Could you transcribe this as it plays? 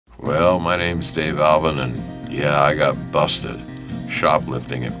Well, my name's Dave Alvin, and yeah, I got busted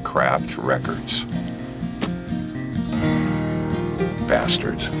shoplifting at Kraft Records.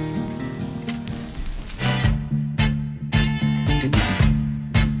 Bastards.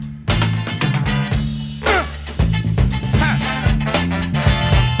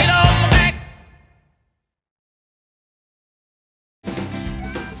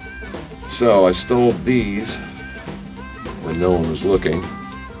 So I stole these when no one was looking.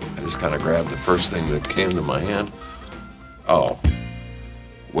 I just kind of grabbed the first thing that came to my hand. Oh,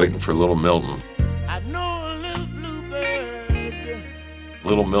 waiting for Little Milton. I know a little bluebird.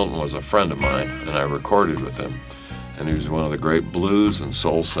 Little Milton was a friend of mine, and I recorded with him. And he was one of the great blues and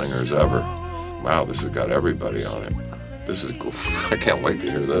soul singers ever. Wow, this has got everybody on it. This is cool. I can't wait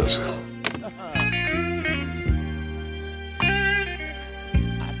to hear this.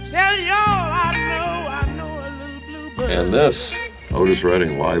 Tell y'all I know a little bluebird. And this, Otis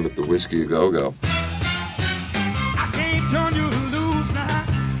Redding live at the Whiskey A Go-Go. I can't turn you loose now.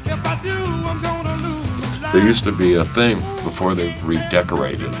 If I do, I'm gonna lose. There used to be a thing before they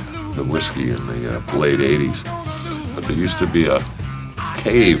redecorated the whiskey in the late 80s. But there used to be a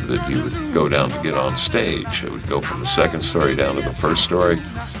cave that you would go down to get on stage. It would go from the second story down to the first story.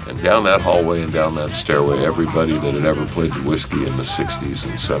 And down that hallway and down that stairway, everybody that had ever played the whiskey in the 60s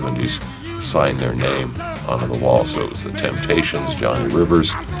and 70s signed their name onto the wall. So it was the Temptations, Johnny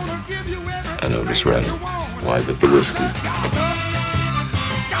Rivers, and Otis Redding, live at the Whiskey.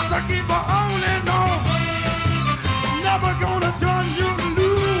 Got to keep holding on. Never gonna turn you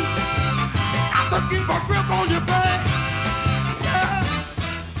loose. Got to keep a grip on your back.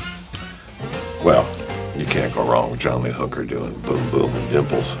 Well, you can't go wrong with John Lee Hooker doing Boom Boom and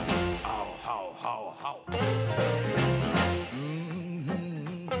Dimples.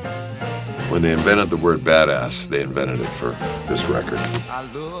 When they invented the word badass, they invented it for this record. I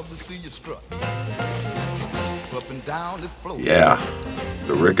love to see you strut up and down the floor. Yeah,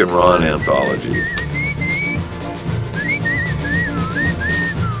 the Rick and Ron anthology.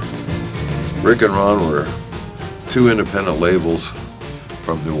 Rick and Ron were two independent labels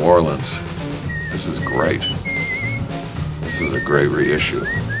from New Orleans. This is great. This is a great reissue.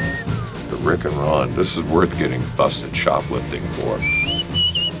 The Rick and Ron, this is worth getting busted shoplifting for.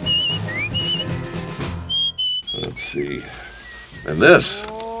 Let's see. And this,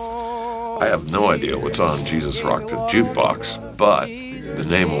 I have no idea what's on Jesus Rock the Jukebox, but the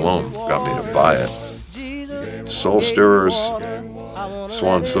name alone got me to buy it. Soul Stirrers,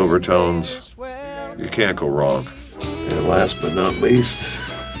 Swan Silvertones, you can't go wrong. And last but not least,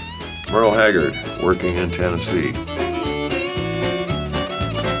 Merle Haggard, Working in Tennessee.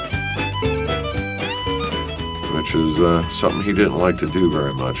 Which is something he didn't like to do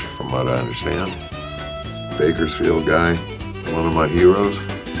very much, from what I understand. Bakersfield guy, one of my heroes.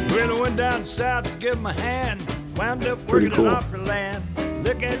 When I went down south to give him a hand, wound up Pretty working cool. in Opryland.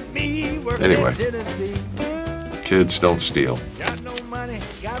 Look at me working Anyway. in Tennessee. Kids don't steal, Got no money,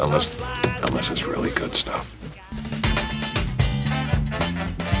 got unless no flies, it's really good stuff.